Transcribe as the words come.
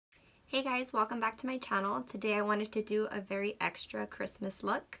Hey guys, welcome back to my channel. Today I wanted to do a very extra Christmas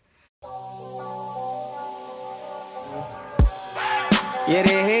look. Yeah,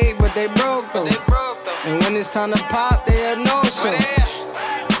 they hate, but they broke though. And when it's time to pop, they have no show.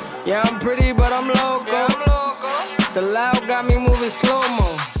 Yeah, I'm pretty, but I'm loco. The loud got me moving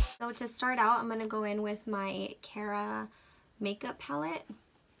slow-mo. So to start out, I'm gonna go in with my Kara makeup palette.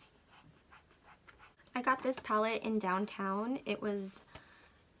 I got this palette in downtown. It was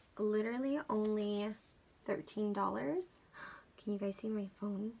literally only $13. Can you guys see my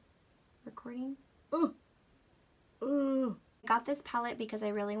phone recording? I got this palette because I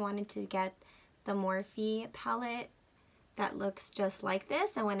really wanted to get the Morphe palette that looks just like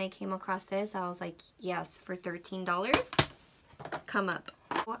this, and when I came across this I was like, yes, for $13, come up.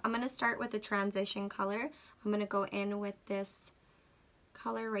 I'm going to start with a transition color. I'm going to go in with this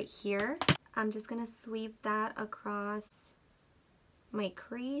color right here. I'm just going to sweep that across my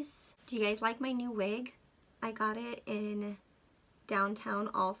crease. Do you guys like my new wig? I got it in downtown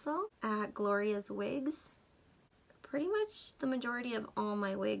also at Gloria's Wigs. Pretty much the majority of all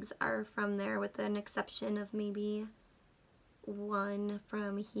my wigs are from there, with an exception of maybe one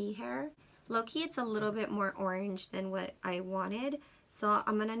from He Hair. Low-key, it's a little bit more orange than what I wanted, so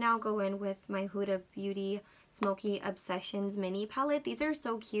I'm gonna now go in with my Huda Beauty Smoky Obsessions mini palette. These are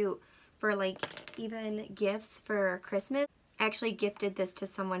so cute for like even gifts for Christmas. I actually gifted this to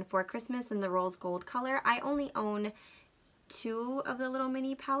someone for Christmas in the rose gold color. I only own 2 of the little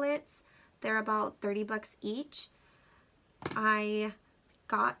mini palettes. They're about 30 bucks each. I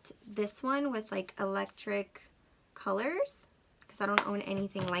got this one with like electric colors because I don't own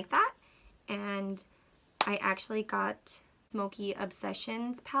anything like that. And I actually got Smoky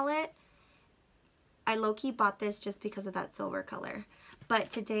Obsessions palette. I low-key bought this just because of that silver color. But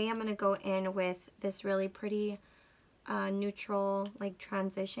today I'm going to go in with this really pretty neutral like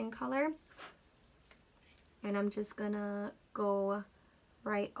transition color, and I'm just gonna go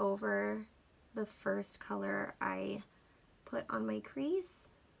right over the first color I put on my crease.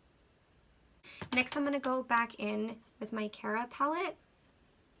 Next I'm gonna go back in with my Kara palette,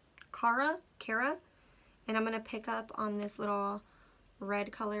 Kara, and I'm gonna pick up on this little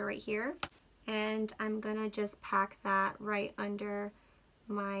red color right here, and I'm gonna just pack that right under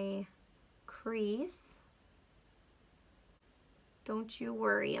my crease. Don't you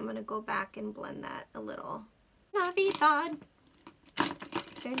worry, I'm gonna go back and blend that a little. Navidad.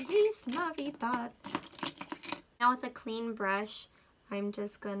 Feliz Navidad. Now with a clean brush, I'm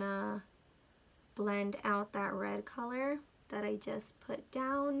just gonna blend out that red color that I just put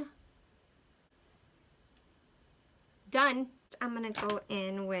down. Done. I'm gonna go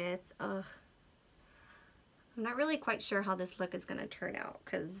in with, I'm not really quite sure how this look is gonna turn out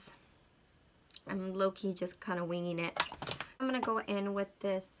because I'm low-key just kind of winging it. I'm gonna go in with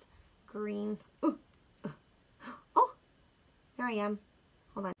this green. Oh, there I am.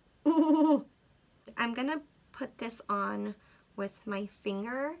 Hold on. I'm gonna put this on with my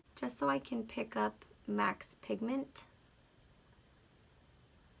finger just so I can pick up MAC pigment.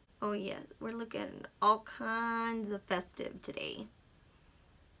 Oh yeah, we're looking all kinds of festive today.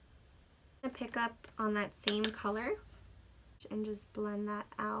 I'm gonna pick up on that same color and just blend that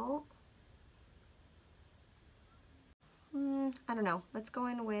out. I don't know. Let's go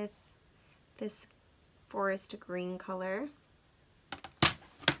in with this forest green color.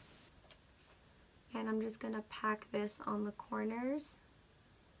 And I'm just going to pack this on the corners.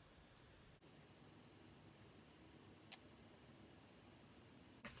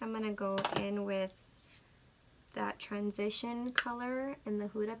 Next I'm going to go in with that transition color in the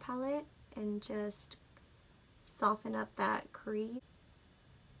Huda palette and just soften up that crease.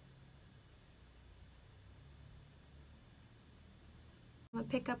 I'm going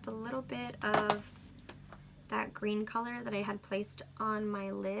to pick up a little bit of that green color that I had placed on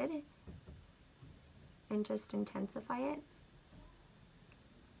my lid and just intensify it.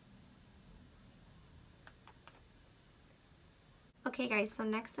 Okay guys, so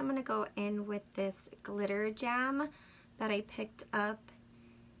next I'm going to go in with this glitter jam that I picked up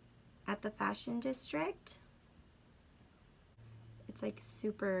at the Fashion District. It's like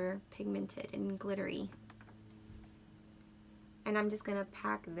super pigmented and glittery. And I'm just going to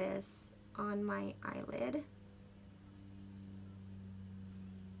pack this on my eyelid.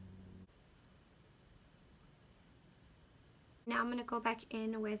 Now I'm going to go back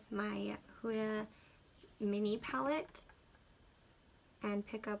in with my Huda mini palette and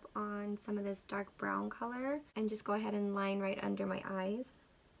pick up on some of this dark brown color and just go ahead and line right under my eyes.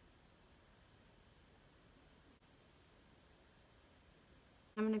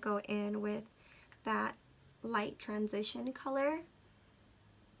 I'm going to go in with that light transition color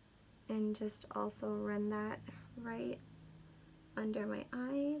And just also run that right under my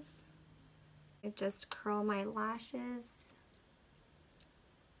eyes. I just curl my lashes.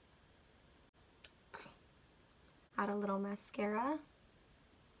 Add a little mascara.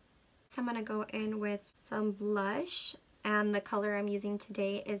 So I'm gonna go in with some blush, and the color I'm using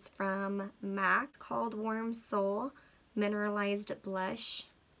today is from MAC, called Warm Soul Mineralized Blush.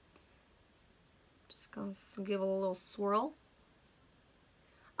 Just gonna give it a little swirl.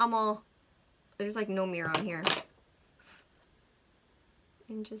 There's like no mirror on here.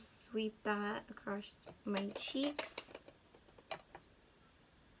 And just sweep that across my cheeks.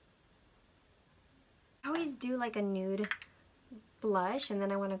 I always do like a nude blush, and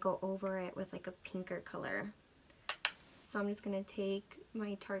then I want to go over it with like a pinker color. So I'm just going to take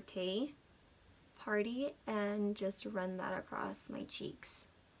my Tarte Party and just run that across my cheeks.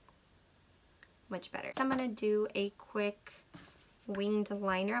 Much better. So I'm going to do a quick winged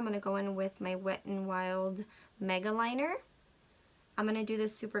liner. I'm going to go in with my Wet n Wild Mega Liner. I'm going to do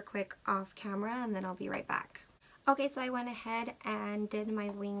this super quick off camera, and then I'll be right back. Okay, so I went ahead and did my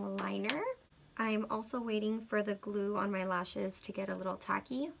wing liner. I'm also waiting for the glue on my lashes to get a little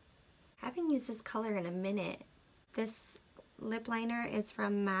tacky. I haven't used this color in a minute. This lip liner is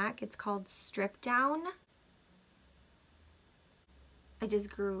from MAC. It's called Strip Down. I just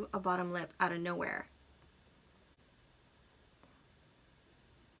grew a bottom lip out of nowhere.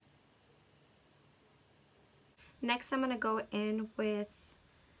 Next, I'm going to go in with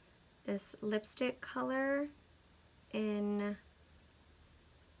this lipstick color in...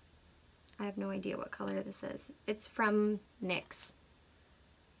 I have no idea what color this is. It's from NYX.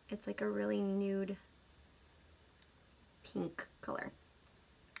 It's like a really nude pink color.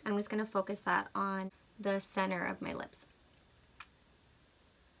 I'm just going to focus that on the center of my lips.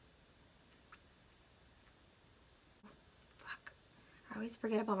 Fuck. I always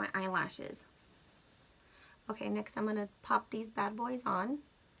forget about my eyelashes. Okay, next I'm going to pop these bad boys on.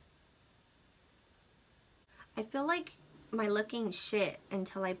 I feel like my looking shit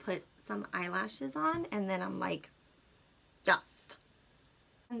until I put some eyelashes on, and then I'm like, duff.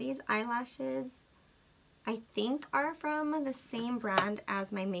 And these eyelashes, I think, are from the same brand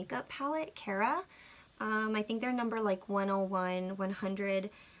as my makeup palette, Kara. I think they're number like 101, 100.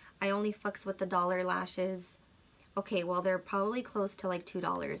 I only fucks with the dollar lashes. Okay, well, they're probably close to like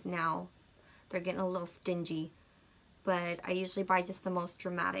 $2 now. They're getting a little stingy. But I usually buy just the most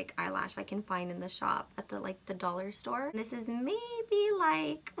dramatic eyelash I can find in the shop at the dollar store. This is maybe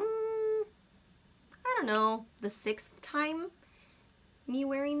like, I don't know, the 6th time me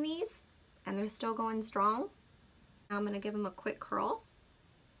wearing these, and they're still going strong. Now I'm gonna give them a quick curl.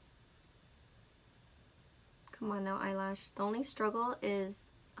 Come on now, eyelash. The only struggle is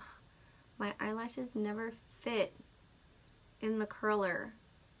my eyelashes never fit in the curler.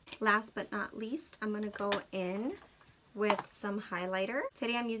 Last but not least, I'm gonna go in with some highlighter.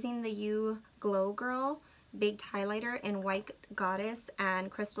 Today I'm using the You Glow Girl Baked Highlighter in White Goddess and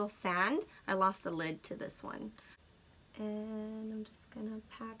Crystal Sand. I lost the lid to this one. And I'm just gonna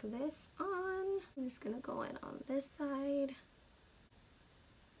pack this on. I'm just gonna go in on this side.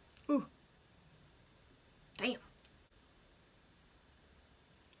 Ooh. Damn.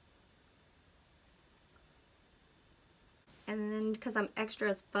 And then, because I'm extra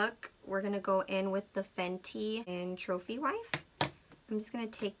as fuck, we're going to go in with the Fenty in Trophy Wife. I'm just going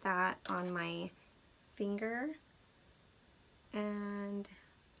to take that on my finger and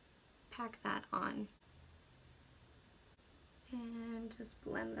pack that on. And just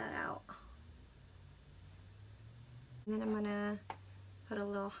blend that out. And then I'm going to put a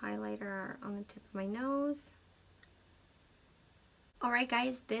little highlighter on the tip of my nose. Alright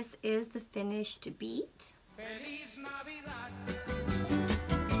guys, this is the finished beat. Feliz Navidad,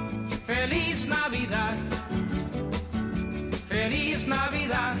 Feliz Navidad, Feliz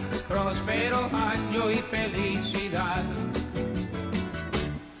Navidad, próspero año y felicidad.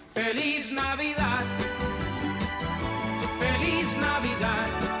 Feliz Navidad, Feliz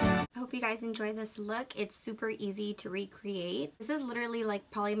Navidad. I hope you guys enjoy this look. It's super easy to recreate. This is literally like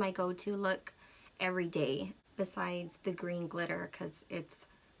probably my go-to look every day besides the green glitter because it's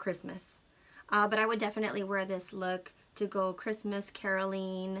Christmas. But I would definitely wear this look to go Christmas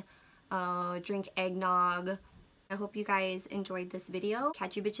caroling, drink eggnog. I hope you guys enjoyed this video.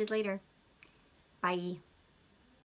 Catch you bitches later. Bye.